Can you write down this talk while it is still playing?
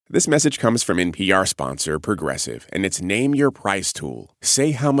This message comes from NPR sponsor Progressive, and it's Name Your Price tool.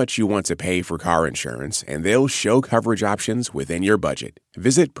 Say how much you want to pay for car insurance, and they'll show coverage options within your budget.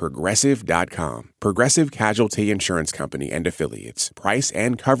 Visit Progressive.com. Progressive Casualty Insurance Company and Affiliates. Price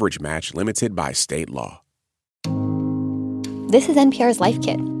and coverage match limited by state law. This is NPR's Life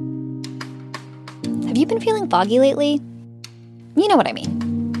Kit. Have you been feeling foggy lately? You know what I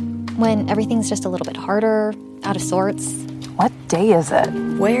mean. When everything's just a little bit harder, out of sorts. What day is it?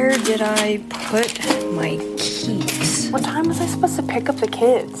 Where did I put my keys? What time was I supposed to pick up the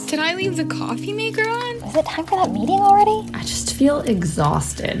kids? Did I leave the coffee maker on? Is it time for that meeting already? I just feel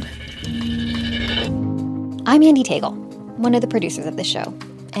exhausted. I'm Andy Tagle, one of the producers of this show.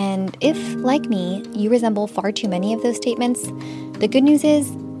 And if, like me, you resemble far too many of those statements, the good news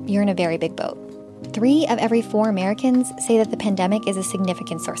is you're in a very big boat. 3 of every 4 Americans say that the pandemic is a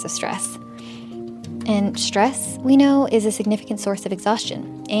significant source of stress. And stress, we know, is a significant source of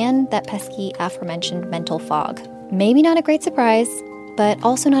exhaustion and that pesky aforementioned mental fog. Maybe not a great surprise, but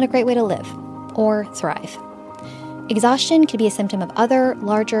also not a great way to live or thrive. Exhaustion could be a symptom of other,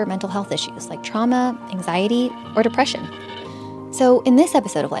 larger mental health issues like trauma, anxiety, or depression. So in this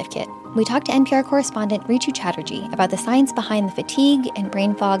episode of Life Kit, we talked to NPR correspondent Ritu Chatterjee about the science behind the fatigue and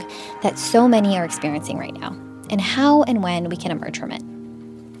brain fog that so many are experiencing right now, and how and when we can emerge from it.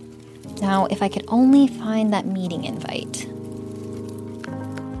 Now, if I could only find that meeting invite.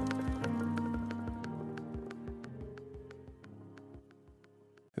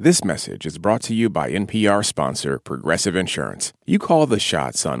 This message is brought to you by NPR sponsor Progressive Insurance. You call the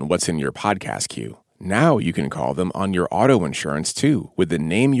shots on what's in your podcast queue. Now you can call them on your auto insurance, too, with the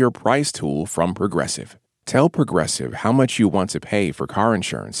Name Your Price tool from Progressive. Tell Progressive how much you want to pay for car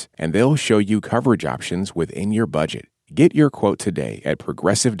insurance, and they'll show you coverage options within your budget. Get your quote today at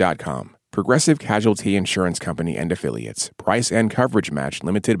Progressive.com. Progressive Casualty Insurance Company and Affiliates. Price and coverage match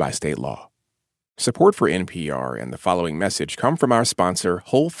limited by state law. Support for NPR and the following message come from our sponsor,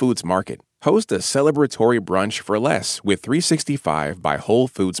 Whole Foods Market. Host a celebratory brunch for less with 365 by Whole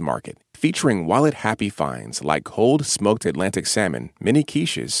Foods Market, featuring wallet-happy finds like cold smoked Atlantic salmon, mini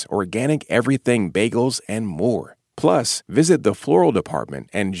quiches, organic everything bagels, and more. Plus, visit the floral department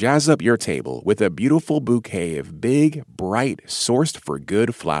and jazz up your table with a beautiful bouquet of big, bright,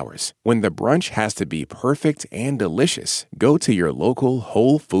 sourced-for-good flowers. When the brunch has to be perfect and delicious, go to your local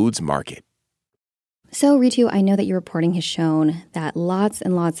Whole Foods Market. So, Ritu, I know that your reporting has shown that lots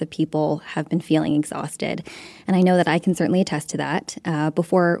and lots of people have been feeling exhausted. And I know that I can certainly attest to that.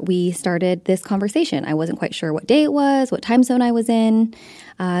 Before we started this conversation, I wasn't quite sure what day it was, what time zone I was in.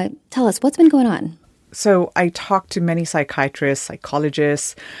 Tell us, what's been going on? So I talked to many psychiatrists,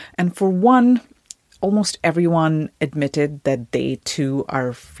 psychologists, and for one, almost everyone admitted that they too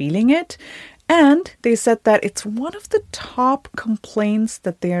are feeling it. And they said that it's one of the top complaints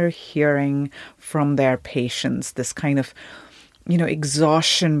that they're hearing from their patients, this kind of,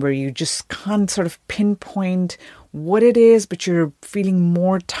 exhaustion where you just can't sort of pinpoint what it is, but you're feeling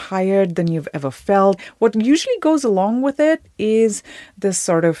more tired than you've ever felt. What usually goes along with it is this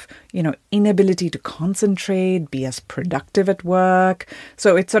sort of, inability to concentrate, be as productive at work.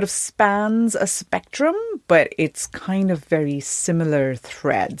 So it sort of spans a spectrum, but it's kind of very similar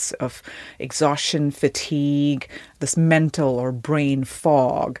threads of exhaustion, fatigue, this mental or brain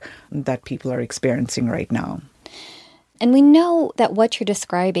fog that people are experiencing right now. And we know that what you're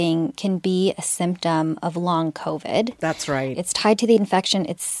describing can be a symptom of long COVID. That's right. It's tied to the infection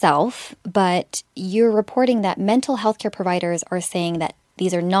itself, but you're reporting that mental health care providers are saying that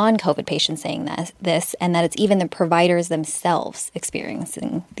these are non-COVID patients saying this, and that it's even the providers themselves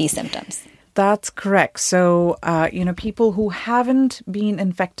experiencing these symptoms. That's correct. So, people who haven't been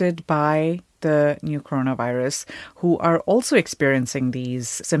infected by the new coronavirus, who are also experiencing these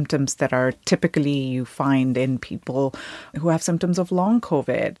symptoms that are typically you find in people who have symptoms of long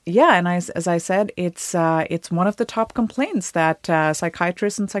COVID. Yeah, and as I said, it's one of the top complaints that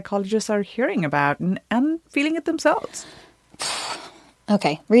psychiatrists and psychologists are hearing about and feeling it themselves.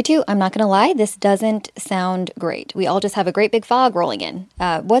 Okay, Ritu, I'm not going to lie, this doesn't sound great. We all just have a great big fog rolling in.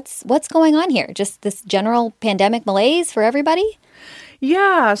 What's going on here? Just this general pandemic malaise for everybody?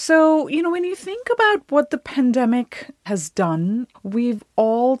 Yeah. So, when you think about what the pandemic has done, we've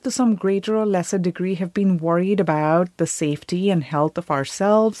all, to some greater or lesser degree, have been worried about the safety and health of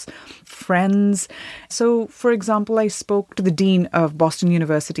ourselves, friends. So, for example, I spoke to the dean of Boston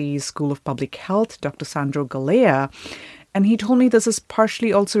University's School of Public Health, Dr. Sandro Galea, and he told me this is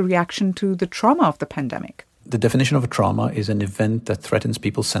partially also a reaction to the trauma of the pandemic. The definition of a trauma is an event that threatens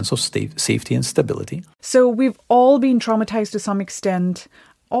people's sense of safety and stability. So we've all been traumatized to some extent.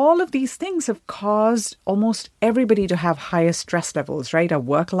 all of these things have caused almost everybody to have higher stress levels, right? Our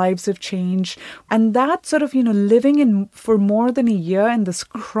work lives have changed. And that sort of, living in for more than a year in this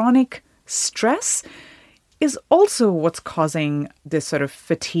chronic stress is also what's causing this sort of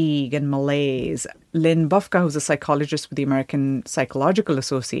fatigue and malaise. Lynn Bufka, who's a psychologist with the American Psychological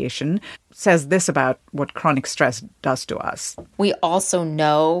Association, says this about what chronic stress does to us. We also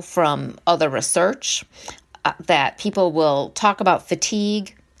know from other research that people will talk about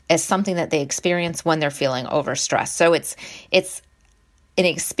fatigue as something that they experience when they're feeling overstressed. So it's an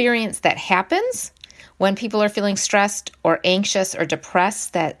experience that happens when people are feeling stressed or anxious or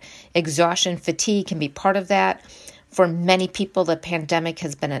depressed, that exhaustion, fatigue can be part of that. For many people, the pandemic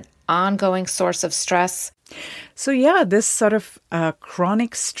has been an ongoing source of stress. So yeah, this sort of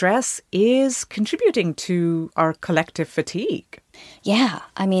chronic stress is contributing to our collective fatigue. Yeah,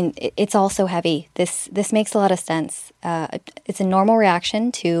 I mean, it's also heavy. This makes a lot of sense. It's a normal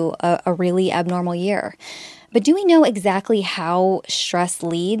reaction to a really abnormal year. But do we know exactly how stress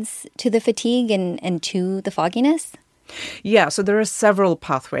leads to the fatigue and to the fogginess? Yeah, so there are several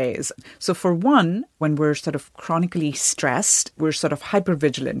pathways. So for one, when we're sort of chronically stressed, we're sort of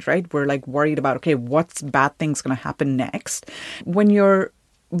hypervigilant, right? We're like worried about, okay, what's bad thing's going to happen next? When you're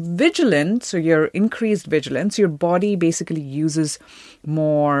vigilant, so your increased vigilance, your body basically uses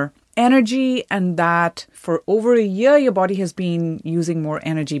more energy, and that for over a year, your body has been using more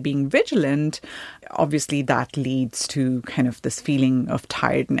energy being vigilant. Obviously, that leads to kind of this feeling of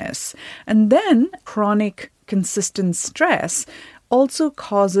tiredness. And then chronic consistent stress also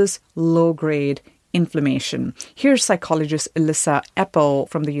causes low-grade inflammation. Here's psychologist Elissa Eppel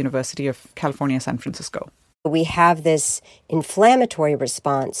from the University of California, San Francisco. We have this inflammatory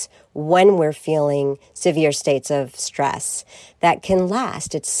response when we're feeling severe states of stress that can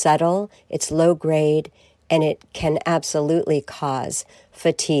last. It's subtle, it's low grade, and it can absolutely cause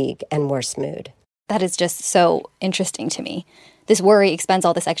fatigue and worse mood. That is just so interesting to me. This worry expends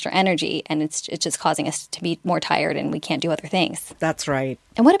all this extra energy, and it's just causing us to be more tired, and we can't do other things. That's right.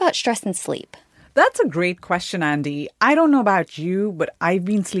 And what about stress and sleep? That's a great question, Andy. I don't know about you, but I've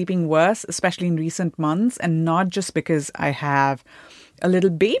been sleeping worse, especially in recent months, and not just because I have a little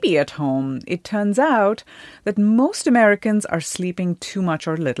baby at home. It turns out that most Americans are sleeping too much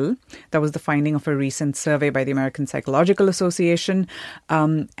or little. That was the finding of a recent survey by the American Psychological Association.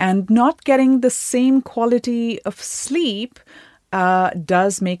 And not getting the same quality of sleep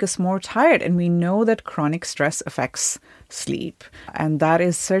does make us more tired. And we know that chronic stress affects sleep. And that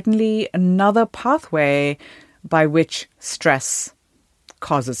is certainly another pathway by which stress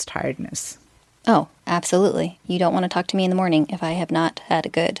causes tiredness. Oh, absolutely. You don't want to talk to me in the morning if I have not had a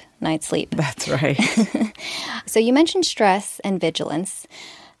good night's sleep. That's right. So you mentioned stress and vigilance.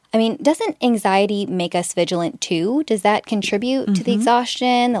 I mean, doesn't anxiety make us vigilant too? Does that contribute to the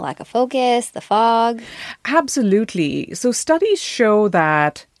exhaustion, the lack of focus, the fog? Absolutely. So studies show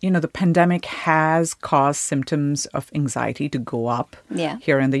that, the pandemic has caused symptoms of anxiety to go up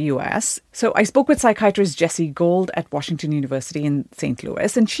here in the U.S. So I spoke with psychiatrist Jessie Gold at Washington University in St.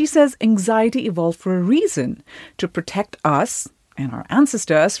 Louis, and she says anxiety evolved for a reason, to protect us and our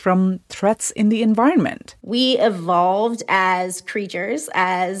ancestors from threats in the environment. We evolved as creatures,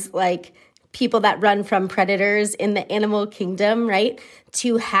 as people that run from predators in the animal kingdom, right?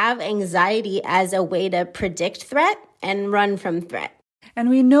 To have anxiety as a way to predict threat and run from threat. And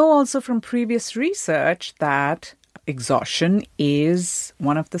we know also from previous research that exhaustion is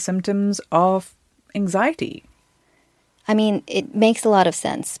one of the symptoms of anxiety. I mean, it makes a lot of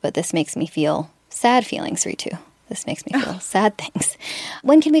sense, but this makes me feel sad feelings, Ritu. This makes me feel sad things.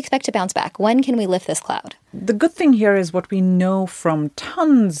 When can we expect to bounce back? When can we lift this cloud? The good thing here is what we know from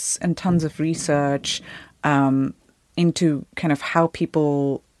tons and tons of research into kind of how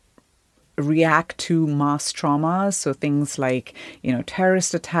people react to mass traumas. So things like,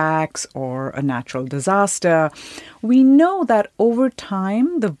 terrorist attacks or a natural disaster. We know that over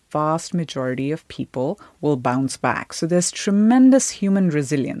time, the vast majority of people will bounce back. So there's tremendous human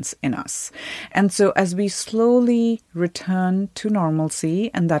resilience in us. And so as we slowly return to normalcy,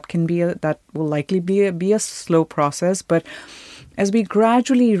 and that will likely be a slow process, but as we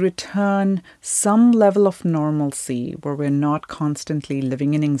gradually return some level of normalcy where we're not constantly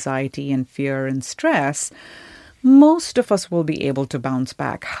living in anxiety and fear and stress, most of us will be able to bounce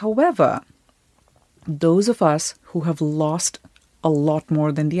back. However, those of us who have lost a lot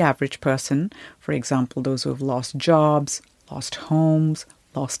more than the average person, for example, those who have lost jobs, lost homes,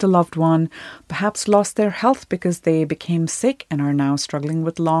 lost a loved one, perhaps lost their health because they became sick and are now struggling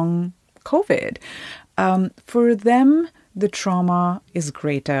with long COVID, For them, the trauma is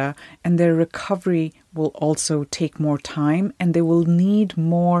greater and their recovery will also take more time, and they will need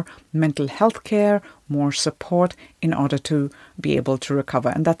more mental health care, more support in order to be able to recover.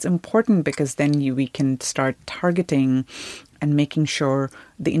 And that's important because then we can start targeting and making sure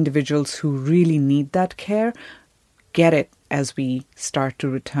the individuals who really need that care get it as we start to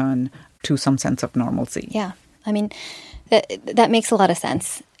return to some sense of normalcy. Yeah. I mean, that makes a lot of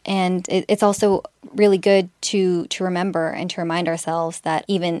sense. And it's also really good to remember and to remind ourselves that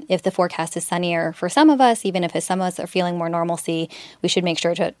even if the forecast is sunnier for some of us, even if some of us are feeling more normalcy, we should make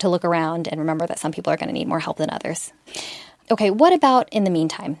sure to look around and remember that some people are going to need more help than others. Okay, what about in the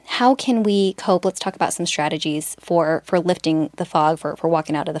meantime? How can we cope? Let's talk about some strategies for lifting the fog, for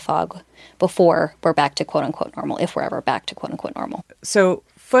walking out of the fog before we're back to quote-unquote normal, if we're ever back to quote-unquote normal. So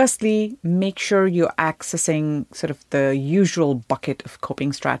firstly, make sure you're accessing sort of the usual bucket of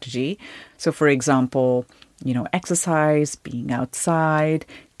coping strategy. So for example, exercise, being outside,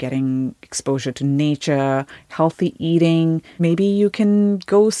 getting exposure to nature, healthy eating. Maybe you can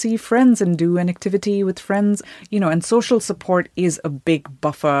go see friends and do an activity with friends, and social support is a big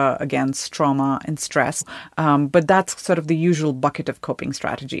buffer against trauma and stress. But that's sort of the usual bucket of coping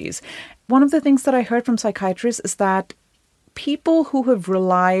strategies. One of the things that I heard from psychiatrists is that people who have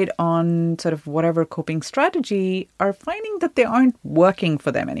relied on sort of whatever coping strategy are finding that they aren't working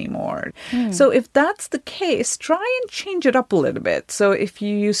for them anymore. So if that's the case, try and change it up a little bit. So if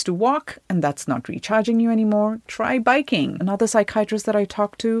you used to walk and that's not recharging you anymore, try biking. Another psychiatrist that I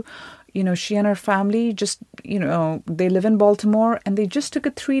talked to, she and her family they live in Baltimore, and they just took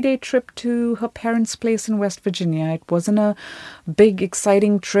a 3-day trip to her parents' place in West Virginia. It wasn't a big,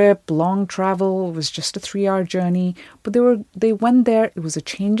 exciting trip, long travel. It was just a 3-hour journey. But they went there. It was a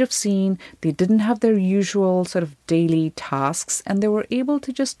change of scene. They didn't have their usual sort of daily tasks, and they were able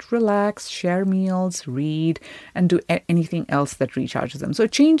to just relax, share meals, read, and do anything else that recharges them. So a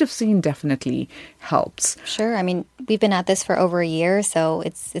change of scene definitely helps. Sure. I mean, we've been at this for over a year, so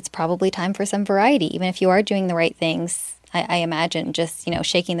it's probably time for some variety. Even if you are doing the right things, I imagine just,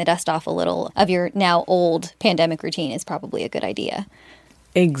 shaking the dust off a little of your now old pandemic routine is probably a good idea.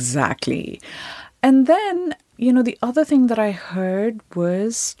 Exactly. And then, the other thing that I heard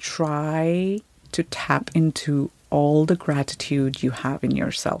was try to tap into all the gratitude you have in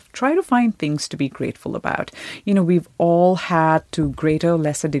yourself. Try to find things to be grateful about. We've all had, to greater or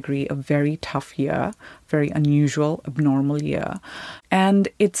lesser degree, a very tough year, very unusual, abnormal year. And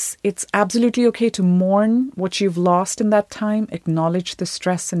it's absolutely okay to mourn what you've lost in that time, acknowledge the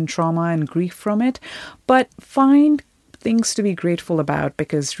stress and trauma and grief from it, but find things to be grateful about,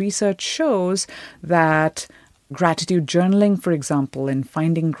 because research shows that gratitude journaling, for example, and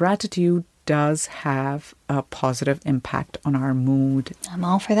finding gratitude does have a positive impact on our mood. I'm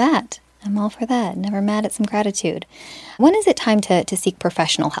all for that. Never mad at some gratitude. When is it time to seek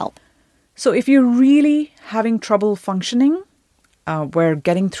professional help? So if you're really having trouble functioning, where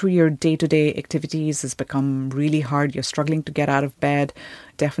getting through your day-to-day activities has become really hard, you're struggling to get out of bed,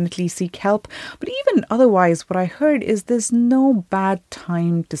 definitely seek help. But even otherwise, what I heard is there's no bad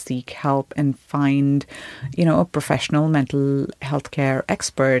time to seek help and find, a professional mental health care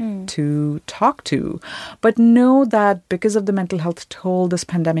expert to talk to. But know that because of the mental health toll this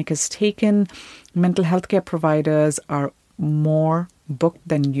pandemic has taken, mental health care providers are more booked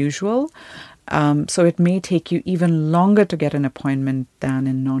than usual. So it may take you even longer to get an appointment than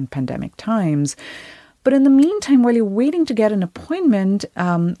in non-pandemic times. But in the meantime, while you're waiting to get an appointment,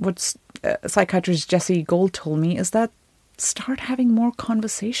 what psychiatrist Jessie Gold told me is that start having more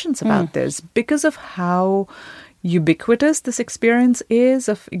conversations about this, because of how ubiquitous this experience is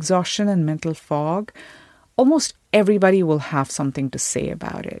of exhaustion and mental fog. Almost everybody will have something to say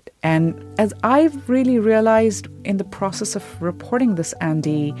about it. And as I've really realized in the process of reporting this,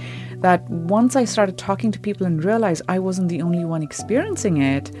 Andy, that once I started talking to people and realized I wasn't the only one experiencing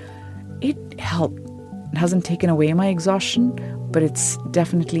it, it helped. It hasn't taken away my exhaustion, but it's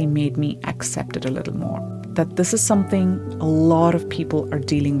definitely made me accept it a little more. That this is something a lot of people are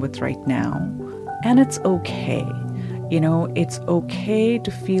dealing with right now, and it's okay. It's okay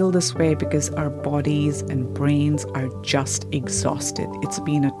to feel this way because our bodies and brains are just exhausted. It's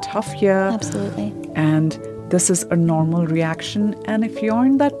been a tough year. Absolutely. And this is a normal reaction. And if you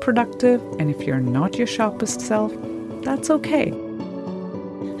aren't that productive and if you're not your sharpest self, that's okay.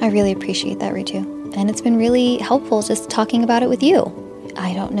 I really appreciate that, Ritu. And it's been really helpful just talking about it with you.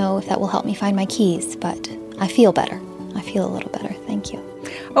 I don't know if that will help me find my keys, but I feel better. I feel a little better. Thank you.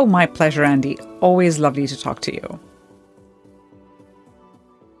 Oh, my pleasure, Andy. Always lovely to talk to you.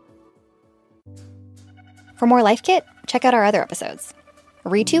 For more Life Kit, check out our other episodes.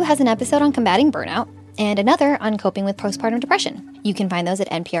 Ritu has an episode on combating burnout, and another on coping with postpartum depression. You can find those at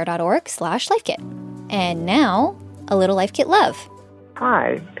npr.org/lifekit. And now, a little Life Kit love.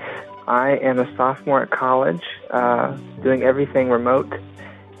 Hi, I am a sophomore at college, doing everything remote,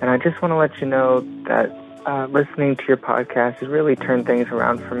 and I just want to let you know that listening to your podcast has really turned things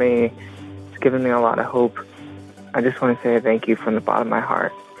around for me. It's given me a lot of hope. I just want to say thank you from the bottom of my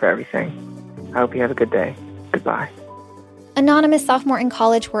heart for everything. I hope you have a good day. Goodbye. Anonymous sophomore in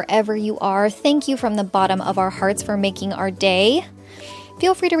college, wherever you are, thank you from the bottom of our hearts for making our day.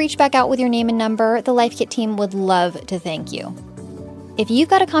 Feel free to reach back out with your name and number. The Life Kit team would love to thank you. If you've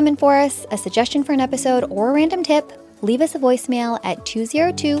got a comment for us, a suggestion for an episode, or a random tip, leave us a voicemail at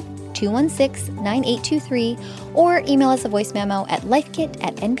 202-216-9823 or email us a voice memo at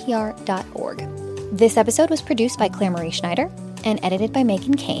lifekit@npr.org. This episode was produced by Claire Marie Schneider and edited by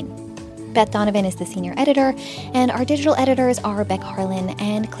Megan Kane. Beth Donovan is the senior editor, and our digital editors are Beck Harlan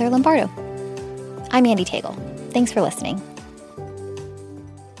and Claire Lombardo. I'm Andy Tagle. Thanks for listening.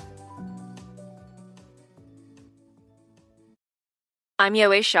 I'm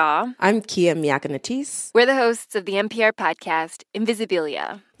Yowei Shaw. I'm Kia Miakanatis. We're the hosts of the NPR podcast,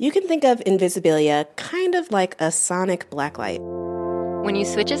 Invisibilia. You can think of Invisibilia kind of like a sonic blacklight. When you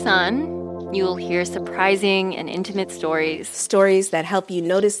switch us on, you'll hear surprising and intimate stories. Stories that help you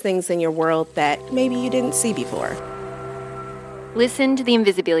notice things in your world that maybe you didn't see before. Listen to the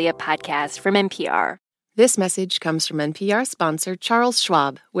Invisibilia podcast from NPR. This message comes from NPR sponsor Charles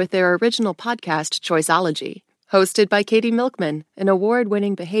Schwab with their original podcast, Choiceology. Hosted by Katie Milkman, an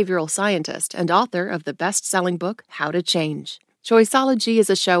award-winning behavioral scientist and author of the best-selling book, How to Change. Choiceology is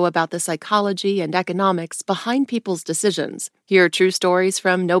a show about the psychology and economics behind people's decisions. Hear true stories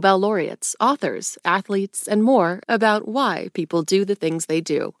from Nobel laureates, authors, athletes, and more about why people do the things they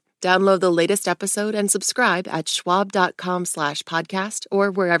do. Download the latest episode and subscribe at schwab.com/podcast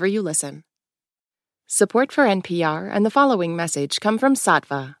or wherever you listen. Support for NPR and the following message come from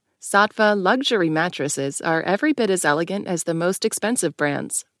Sattva. Sattva luxury mattresses are every bit as elegant as the most expensive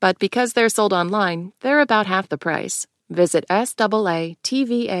brands, but because they're sold online, they're about half the price. Visit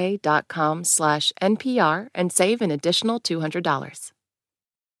SAATVA.com/NPR and save an additional $200.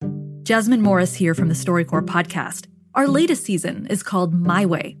 Jasmine Morris here from the StoryCorps podcast. Our latest season is called My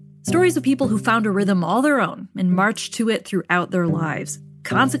Way. Stories of people who found a rhythm all their own and marched to it throughout their lives.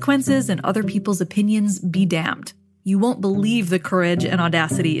 Consequences and other people's opinions be damned. You won't believe the courage and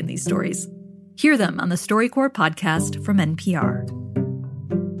audacity in these stories. Hear them on the StoryCorps podcast from NPR.